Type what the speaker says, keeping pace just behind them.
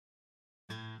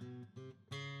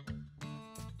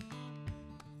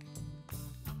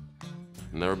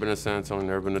Never been to San Antonio,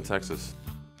 never been to Texas.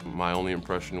 My only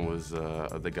impression was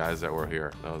the guys that were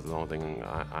here. That was the only thing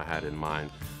I had in mind,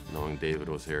 knowing David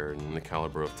was here and the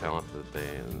caliber of talent that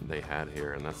they had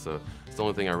here. And that's the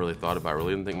only thing I really thought about. I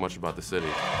really didn't think much about the city.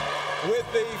 With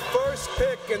the first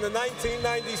pick in the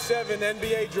 1997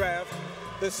 NBA draft,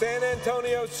 the San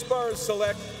Antonio Spurs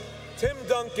select Tim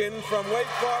Duncan from Wake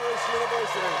Forest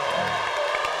University.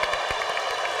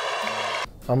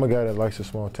 I'm a guy that likes a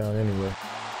small town anyway.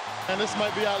 And this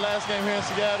might be our last game here in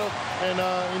Seattle,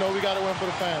 and you know, we got to win for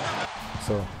the fans.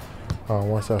 So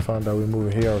once I found out we were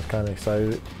moving here, I was kind of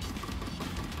excited.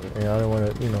 And I didn't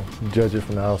want to, you know, judge it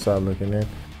from the outside looking in.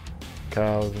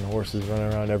 Cows and horses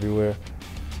running around everywhere.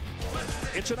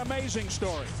 It's an amazing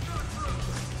story,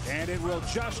 and it will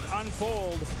just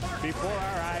unfold before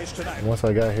our eyes tonight. And once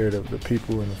I got here, the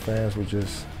people and the fans were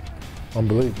just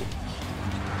unbelievable.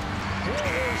 Here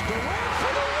is Durant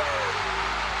for the win!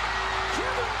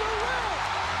 Kevin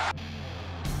Durant!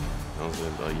 I was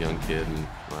a young kid, and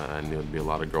I knew it'd be a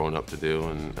lot of growing up to do,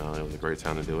 and it was a great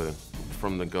time to do it.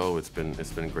 From the go, it's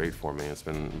been great for me. It's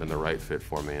been the right fit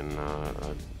for me, and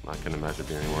I can't imagine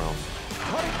being anywhere else.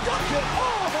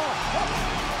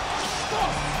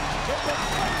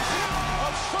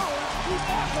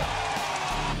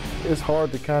 It's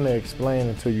hard to kind of explain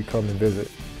until you come and visit.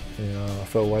 You know, I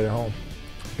felt right at home.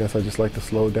 I guess I just like the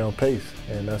slow down pace,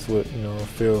 and that's what, you know, I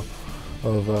feel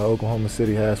of Oklahoma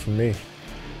City has for me.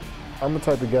 I'm the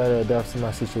type of guy that adapts to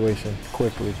my situation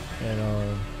quickly,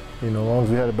 and you know, as long as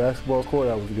we had a basketball court,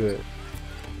 I was good.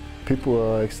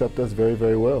 People accept us very,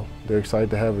 very well. They're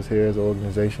excited to have us here as an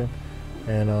organization,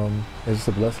 and it's just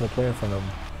a blessing to play in front of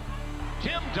them.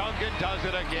 Tim Duncan does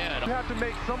it again. You have to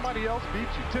make somebody else beat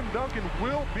you. Tim Duncan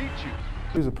will beat you.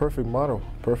 He's a perfect model,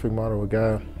 a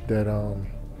guy that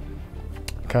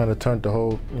kind of turned the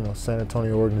whole, you know, San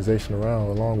Antonio organization around,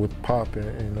 along with Pop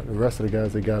and the rest of the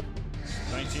guys they got.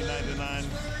 1999,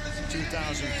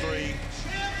 2003,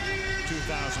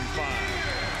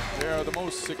 2005. They are the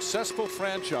most successful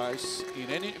franchise in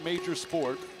any major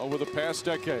sport over the past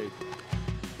decade.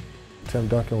 Tim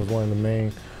Duncan was one of the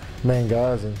main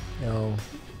guys, and you know,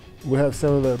 we have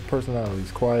similar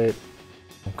personalities. Quiet,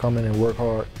 come in and work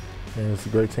hard, and it's a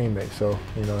great teammate. So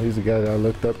you know, he's a guy that I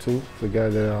looked up to. He's a guy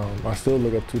that I still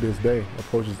look up to this day.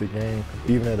 Approaches the game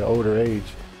even at an older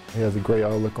age. He has a great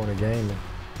outlook on the game, and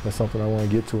that's something I want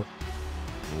to get to.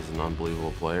 He's an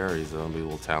unbelievable player. He's an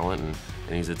unbelievable talent, and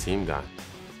he's a team guy.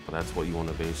 That's what you want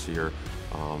to base your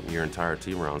entire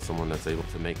team around, someone that's able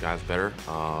to make guys better,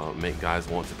 make guys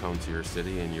want to come to your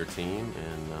city and your team,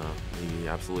 and he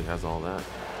absolutely has all that.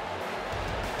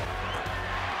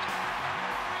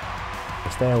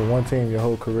 Staying with one team your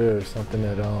whole career is something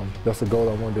that's a goal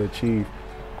I wanted to achieve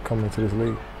coming into this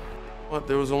league. But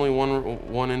there was only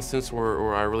one instance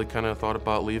where I really kind of thought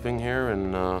about leaving here,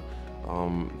 and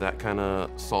that kind of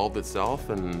solved itself,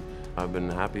 and I've been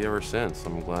happy ever since.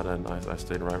 I'm glad I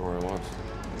stayed right where I was.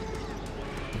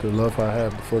 The love I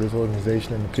have for this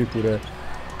organization and the people that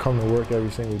come to work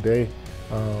every single day,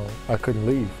 I couldn't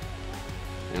leave.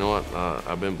 You know what?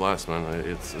 I've been blessed, man.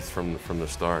 It's from the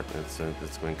start.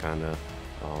 It's been kind of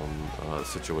a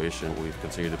situation. We've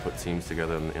continued to put teams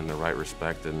together in the right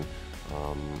respect, and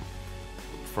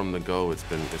from the go, it's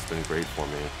been great for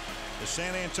me. The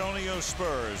San Antonio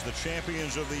Spurs, the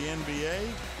champions of the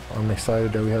NBA. I'm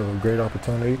excited that we have a great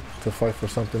opportunity to fight for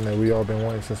something that we all been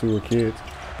wanting since we were kids.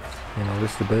 You know,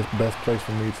 this is the best place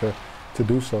for me to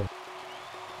do so.